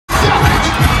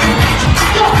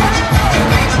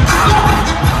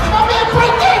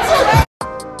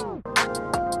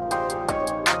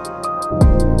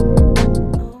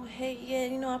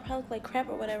like crap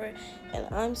or whatever, and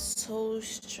I'm so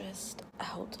stressed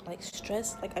out. Like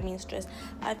stressed, like I mean stressed.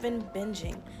 I've been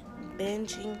binging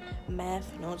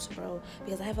math notes, bro,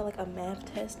 because I have like a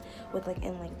math test with like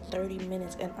in like 30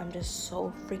 minutes, and I'm just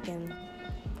so freaking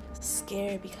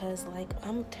scared because like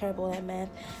I'm terrible at math,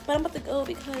 but I'm about to go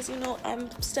because, you know, I'm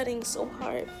studying so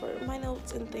hard for my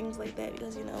notes and things like that,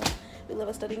 because, you know, we live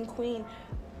a studying queen.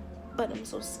 But I'm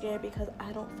so scared because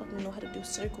I don't fucking know how to do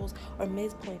circles or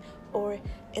midpoint or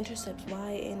intercepts,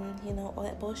 y, and, you know, all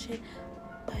that bullshit.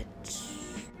 But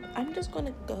I'm just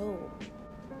gonna go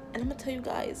and I'm gonna tell you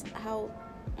guys how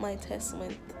my test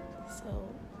went. So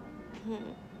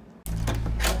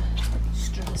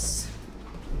stress.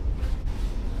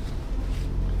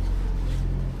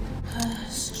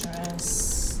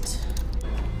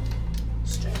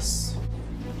 Stress.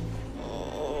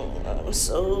 I'm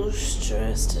so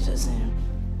stressed. It doesn't.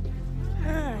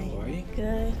 Hi. How are you?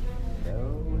 Good.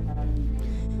 Hello.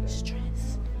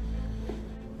 Stress.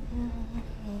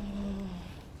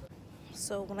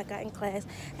 So when I got in class,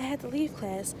 I had to leave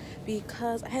class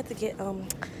because I had to get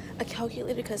a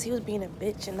calculator because he was being a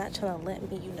bitch and not trying to let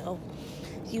me, you know,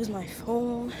 use my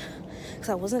phone, because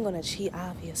I wasn't gonna cheat,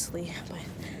 obviously, but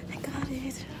I got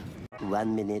it.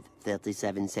 1 minute,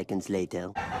 37 seconds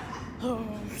later.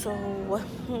 So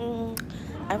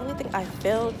I really think I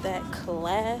failed that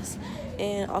class,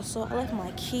 and also I left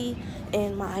my key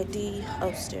and my ID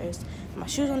upstairs. My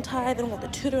shoes untied, then I got the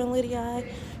tutor and lady eye.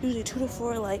 Usually 2 to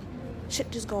 4, like shit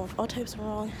just going all types of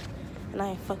wrong, and I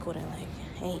ain't fuck with it. Like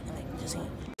ain't like just ain't.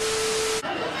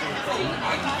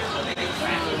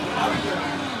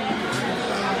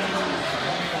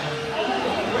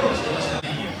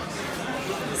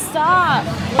 Stop!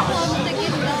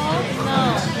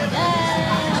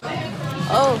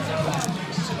 No.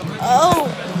 Oh.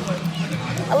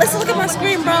 Let's look at my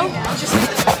screen, bro. Just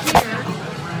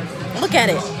look at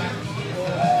it.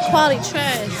 Quality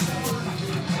trash.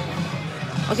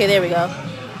 Okay, there we go.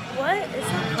 What?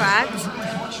 It's not cracked.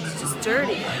 It's just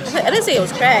dirty. I didn't say it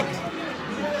was cracked.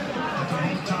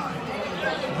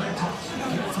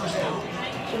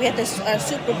 We had this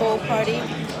Super Bowl party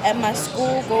at my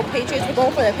school. Go Patriots. We're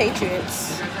going for the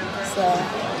Patriots. So,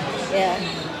 yeah.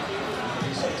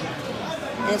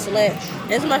 It's lit.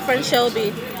 This is my friend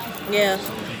Shelby. Yeah.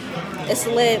 It's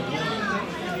lit.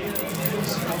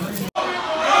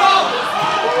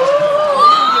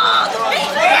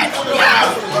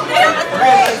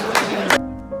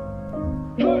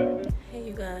 Hey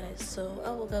you guys, so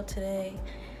I woke up today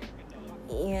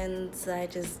and I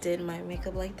just did my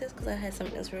makeup like this because I had some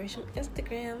inspiration on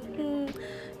Instagram.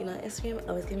 You know, Instagram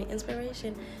always give me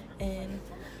inspiration, and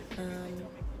I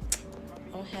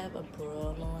don't have a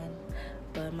bra on,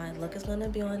 but my look is gonna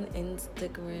be on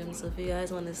Instagram, so if you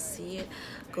guys want to see it,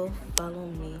 go follow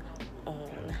me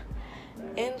on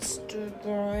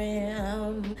Instagram.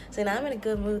 So now I'm in a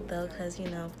good mood though, because, you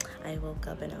know, I woke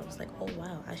up and I was like, oh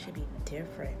wow, I should be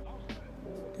different.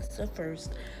 It's the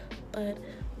first, but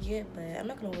yeah, but I'm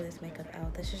not gonna wear this makeup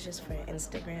out. This is just for an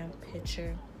Instagram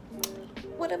picture,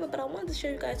 whatever. But I wanted to show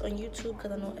you guys on YouTube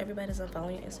because I know everybody doesn't follow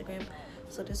your Instagram,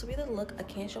 so this will be the look. I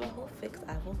can't show my whole fix.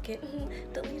 I will get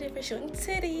deleted for showing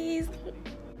titties.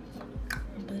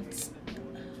 But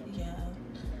yeah,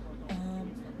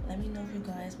 let me know if you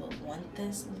guys would want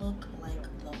this look, like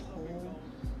the whole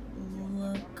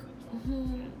look.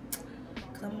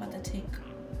 Cause I'm not about to take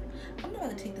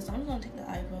this. I'm just gonna take the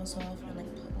eyebrows off and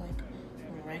like put like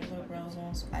regular brows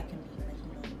on so I can be like,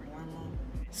 you know, normal.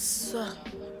 So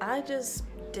I just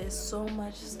did so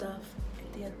much stuff.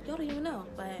 Y'all don't even know,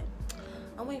 but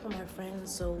I'm waiting for my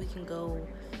friends so we can go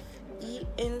eat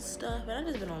and stuff. And I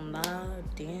just been on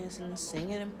live dancing,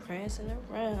 singing, and prancing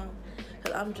around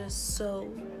because I'm just so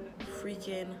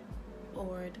freaking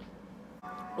bored.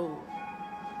 Oh.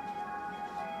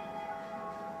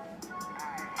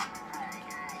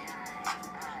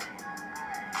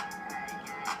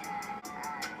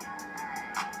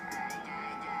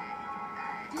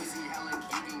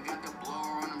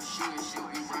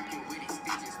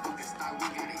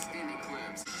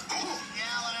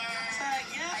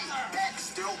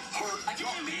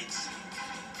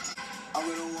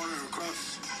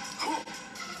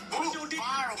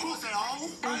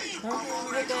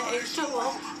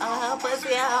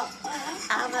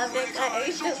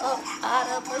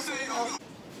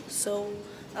 So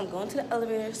I'm going to the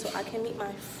elevator so I can meet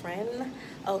my friend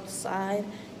outside,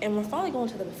 and we're finally going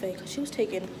to the buffet because she was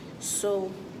taking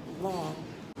so long.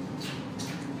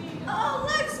 Oh,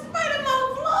 let's spread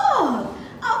my vlog.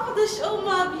 I'm going to show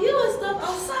my view and stuff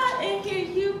outside, and here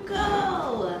you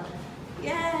go.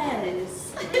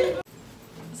 Yes.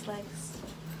 It's like,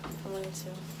 I'm going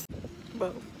to.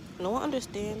 Bro, no one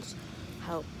understands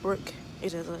how brick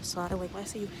it is outside. Like when I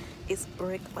see you, it's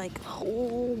brick. Like,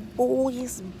 oh boy,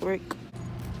 it's brick.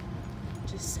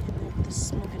 Just sitting there with the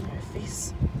smoke in her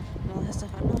face and all that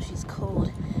stuff. I know she's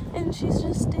cold, and she's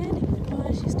just standing.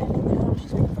 Why she's standing there?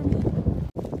 She's waiting for me.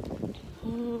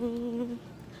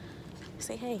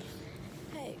 Say hey.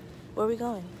 Hey, Where are we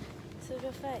going? to the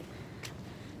buffet.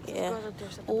 Yeah. Girls up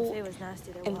there said the buffet was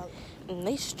nasty. They're wild. And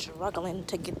they struggling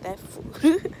to get that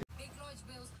food.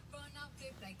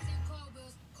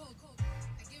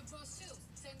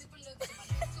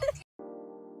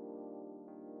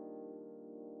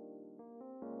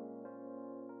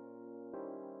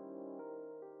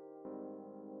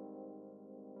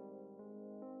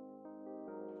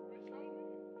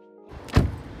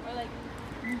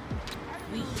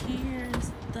 We hear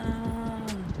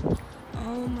stuff.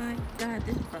 Oh my god,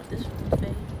 this buffet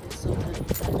is so good.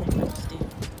 I don't understand.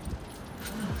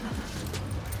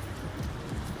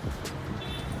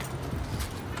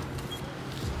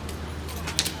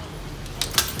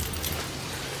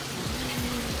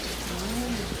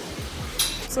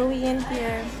 So we in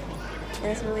here.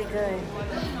 It's really good.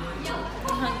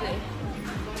 I'm hungry.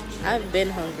 I've been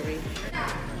hungry. Look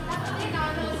at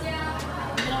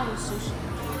all the sushi.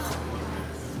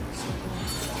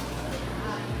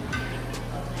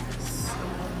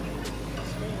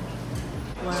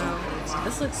 Wow,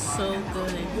 this looks so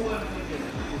good.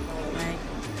 Like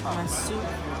my soup.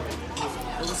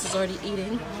 This is already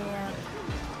eating. Yeah.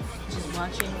 Just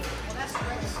watching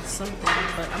something,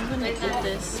 but I'm gonna eat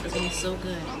this. It's gonna be so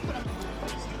good.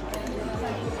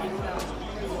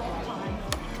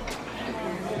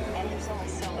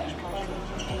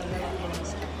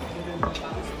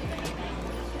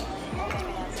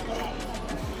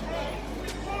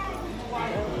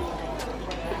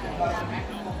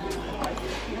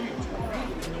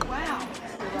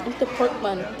 It's the pork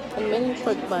bun, a mini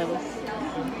pork bun.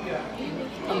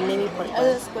 A mini pork bun. Oh,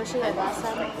 it's squishy like last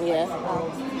time? Yeah.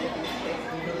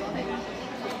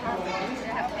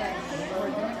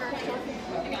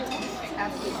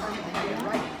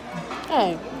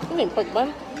 Hey, this ain't pork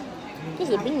bun.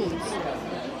 These are beans.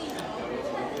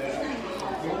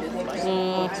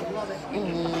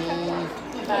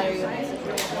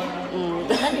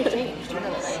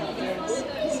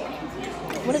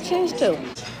 What it changed to?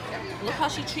 Look how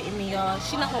she treating me, y'all.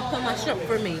 She not gonna put my shrimp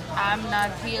for me. I'm not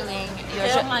peeling your Peel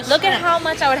shrimp. my Look at shrimp. how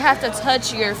much I would have to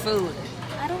touch your food.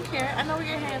 I don't care. I know where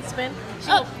your hands spin.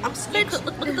 Oh, I'm scared.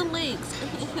 Look at the legs.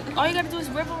 All you gotta do is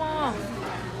rip them off.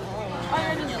 All you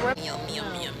gotta do is rip No.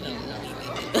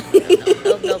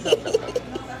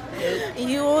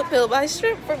 You won't peel my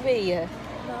shrimp for me.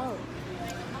 No.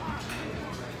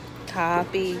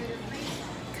 Copy.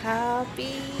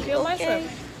 Peel my Okay.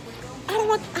 shrimp.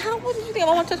 What do you think? I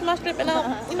don't want to touch my strip and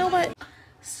you know what?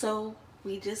 So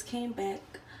we just came back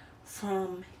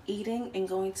from eating and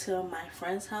going to my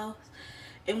friend's house,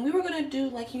 and we were gonna do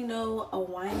like, you know, a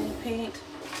wine and paint.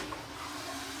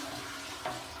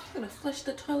 I'm gonna flush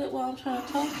the toilet while I'm trying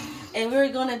to talk, and we were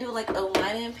gonna do like a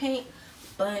wine and paint,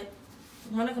 but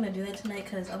we're not gonna do that tonight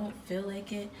because I don't feel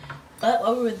like it. But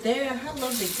while we were there, her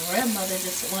lovely grandmother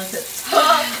just wanted to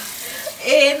talk,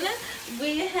 and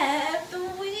we have the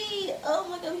Wii. Oh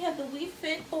my god, we have the Wii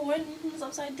Fit board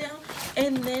upside down,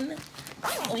 and then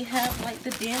we have like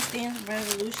the Dance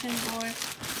Revolution board,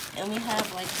 and we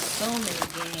have like so many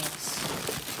games.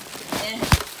 And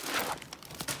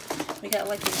we got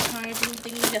like this card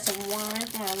thing. We got some wine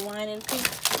from our wine and pink.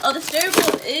 Oh, the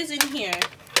stereo is in here,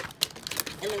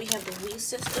 and then we have the Wii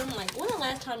system. Like, when the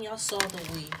last time y'all saw the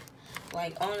Wii?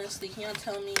 Like, honestly, can y'all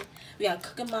tell me? We got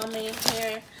Cooking Mama in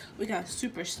here. We got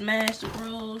Super Smash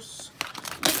Bros.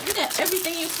 Like, we got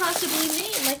everything you possibly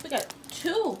need. Like, we got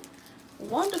 2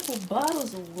 wonderful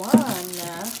bottles of wine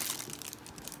now.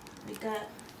 We got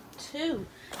 2.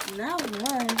 Not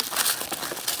 1,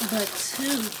 but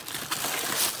 2.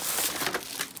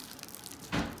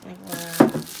 Like, wow.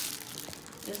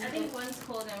 I think one's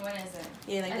cold and one isn't.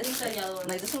 Yeah, like I think the yellow one.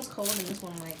 Like, this one's cold and this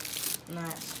one, like,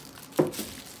 not.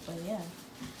 But yeah,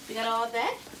 we got all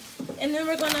that, and then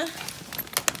we're gonna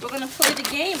play the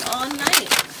game all night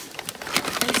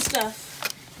and stuff.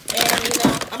 And you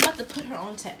know, I'm about to put her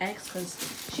on to X because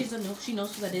she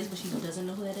knows who that is, but she doesn't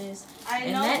know who that is. I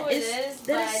know who it is, but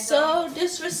that is so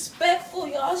disrespectful,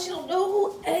 y'all. She don't know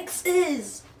who X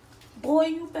is. Boy,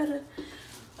 you better.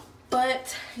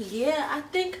 But yeah, I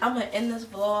think I'm gonna end this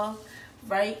vlog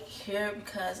right here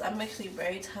because I'm actually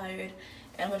very tired.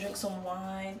 And I'm gonna drink some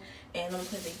wine, and I'm gonna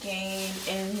play the game,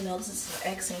 and you know, this is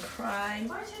X and cry.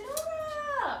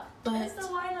 Martinora! That's the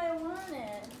wine I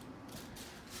wanted.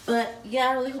 But yeah,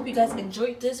 I really hope you guys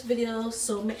enjoyed this video.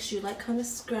 So make sure you like, comment,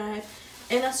 subscribe,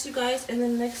 And I'll see you guys in the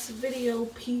next video.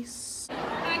 Peace.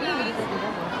 Hi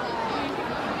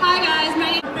guys,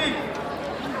 my name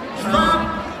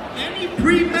any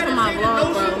premeditated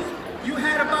notions you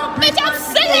had about Bitch, I'm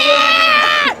silly!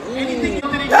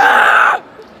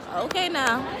 Okay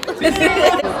now. They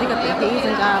got the P's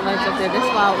and guidelines up there. That's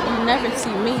why you never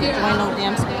see me join no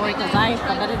damn story because I ain't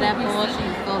none of that bullshit.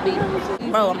 You feel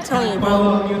me? Bro, I'm telling you,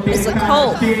 bro. It's a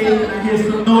cult.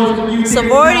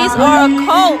 Sororities are a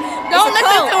cult. Don't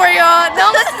listen to her, y'all.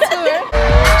 Don't listen to her.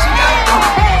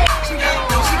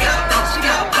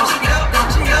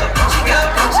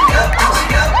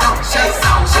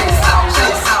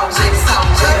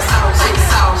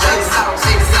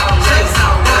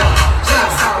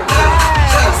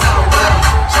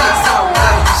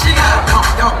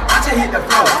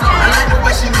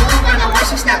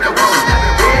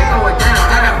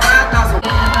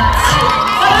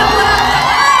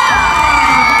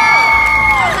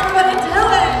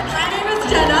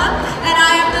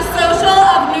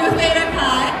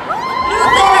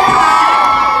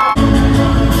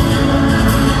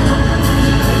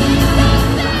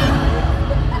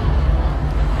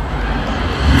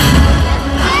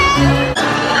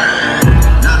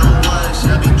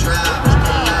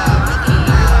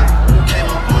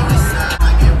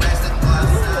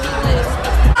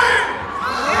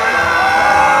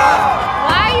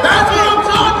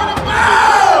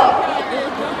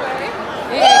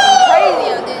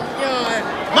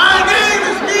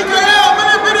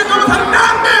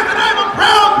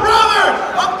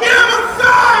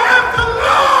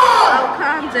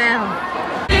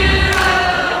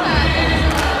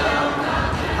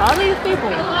 All these people.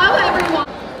 Hello, everyone.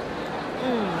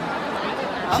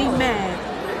 She mad.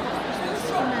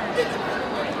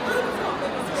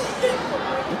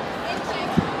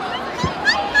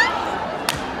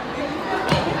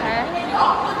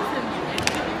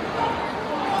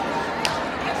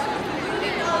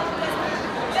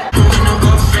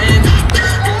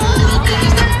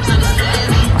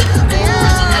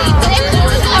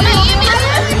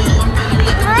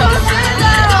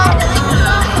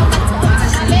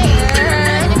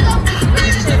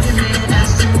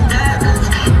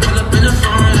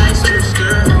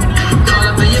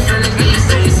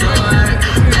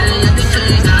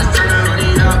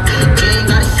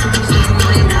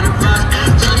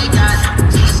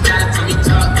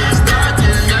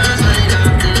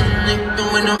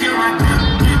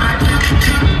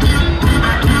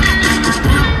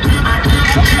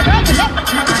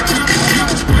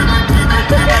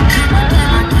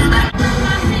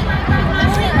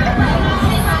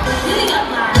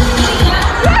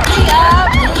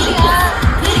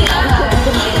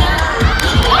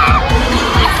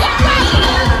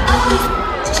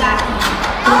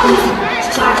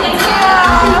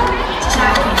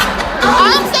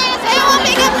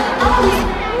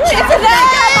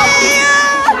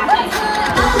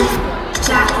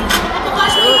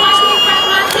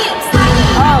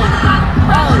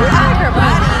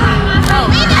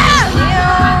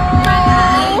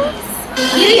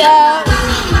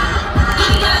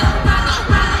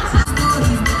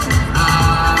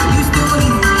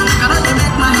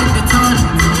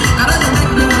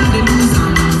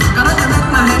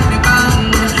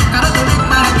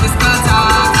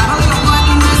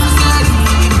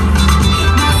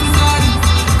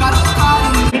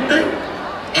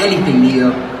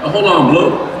 Hold on,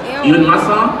 Blue. You in my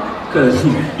song? Cause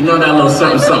you know that little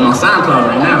something something on SoundCloud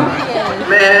right now.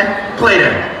 Man, play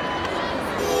that.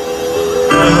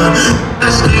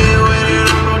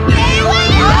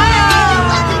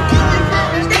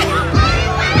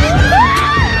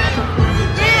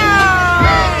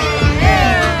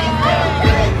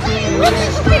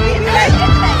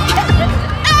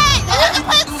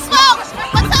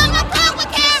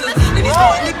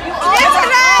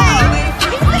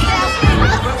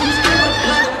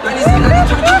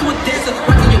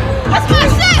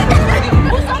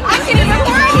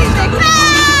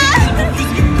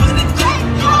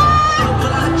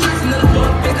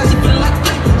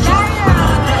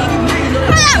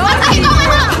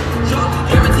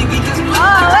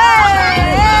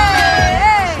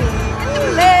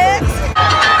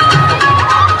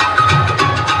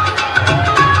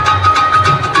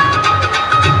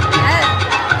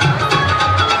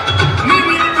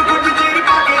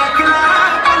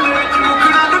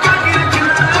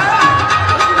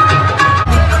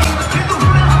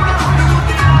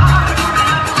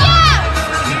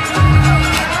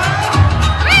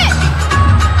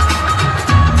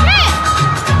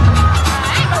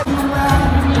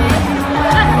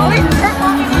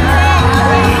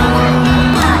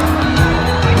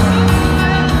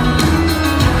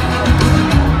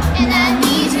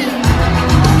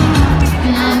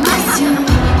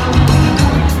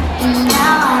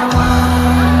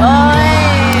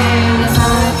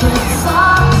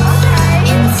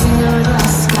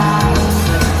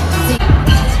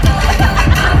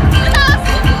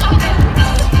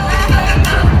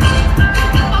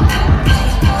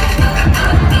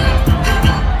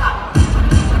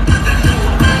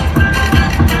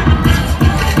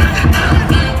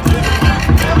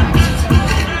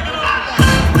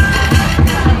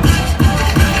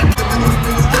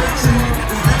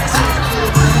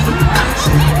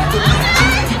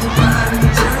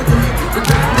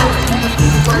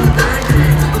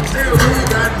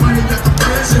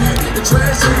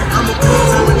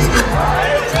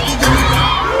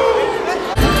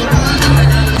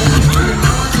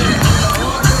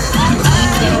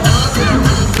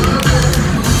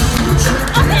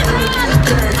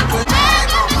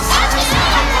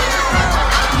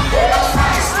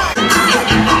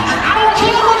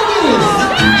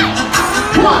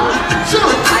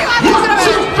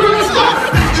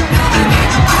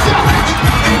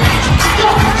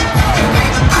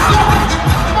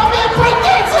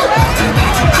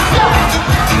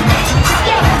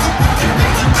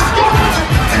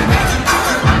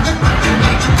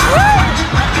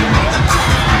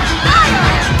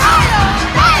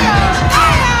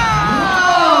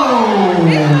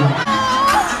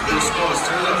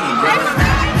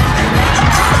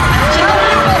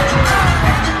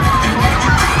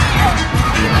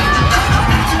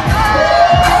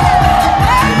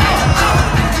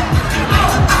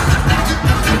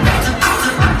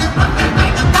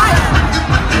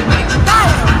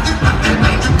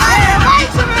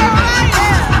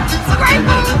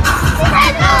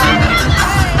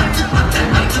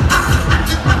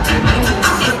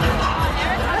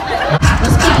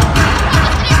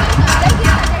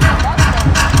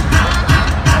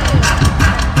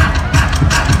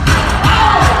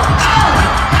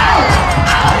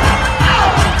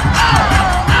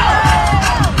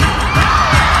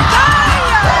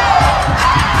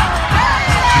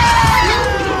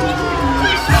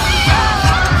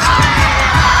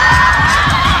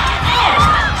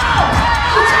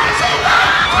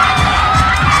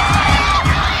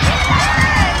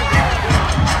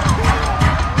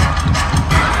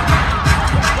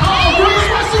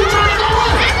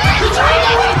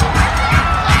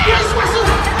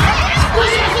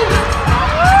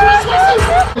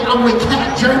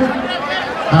 Jeremy.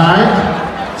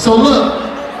 Alright. So look,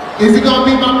 is it gonna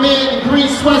be my man in green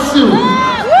sweatsuit?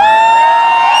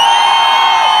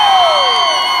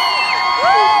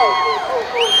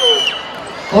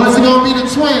 Or is it gonna be the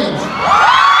twins?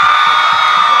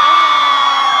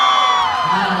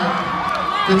 Alright.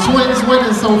 The twins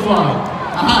winning so far.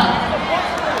 Alright.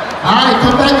 Alright,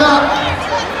 come back up.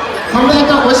 Come back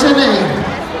up. What's your name?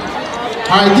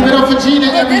 Alright, give it up for Gina,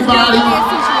 everybody.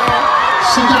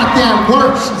 She got that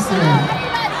work, she said.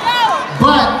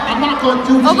 But I'm not gonna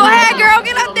do. Oh, go ahead, girl.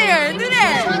 Get up there. Do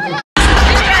that.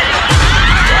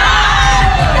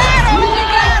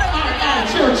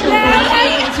 Chill, chill,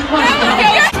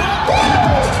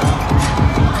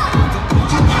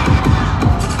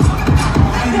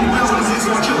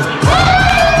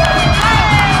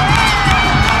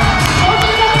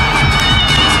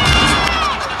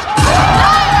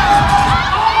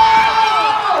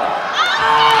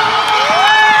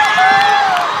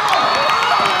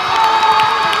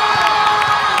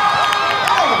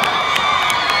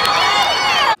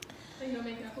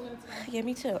 Yeah,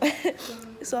 me too.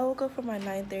 So I woke up for my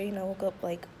 9:30 and I woke up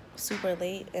like super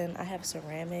late, and I have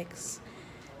ceramics,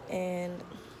 and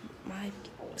my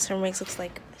ceramics looks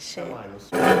like shit.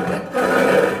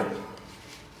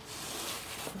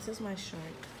 This is my shark.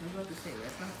 I was about to say,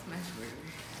 that's not Smashburger.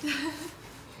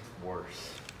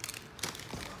 Worse.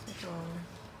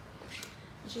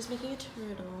 She's making a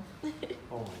turtle.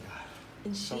 Oh my god.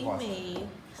 And she So made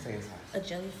Stay inside. a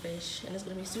jellyfish, and it's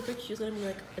gonna be super cute. It's gonna be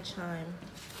like a chime.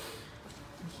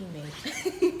 And he made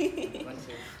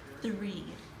 3.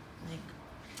 Like,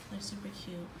 they're super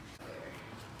cute.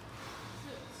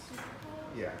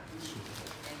 Yeah.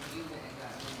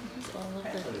 It's all of the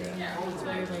things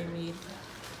everybody made.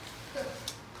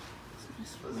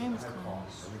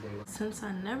 Since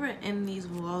I never end these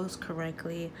vlogs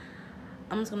correctly,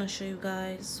 I'm just gonna show you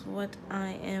guys what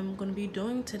I am gonna be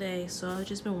doing today. So I've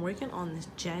just been working on this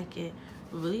jacket,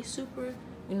 really super,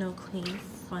 you know, clean,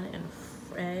 fun, and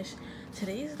fresh.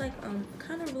 Today's like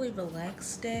kind of really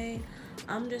relaxed day.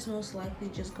 I'm just most likely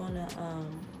just gonna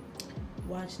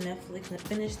watch Netflix and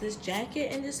finish this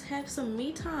jacket and just have some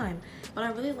me time. But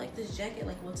I really like this jacket.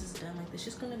 Like, once it's done, like, it's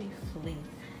just gonna be fully,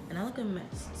 and I look a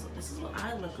mess. So this is what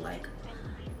I look like.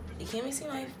 You can't even see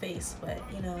my face, but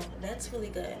you know, that's really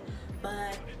good.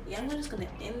 But yeah, I'm just gonna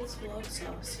end this vlog, so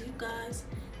I'll see you guys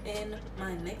in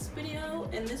my next video.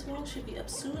 And this vlog should be up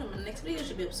soon, and my next video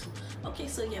should be up soon. Okay,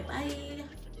 so yeah, bye.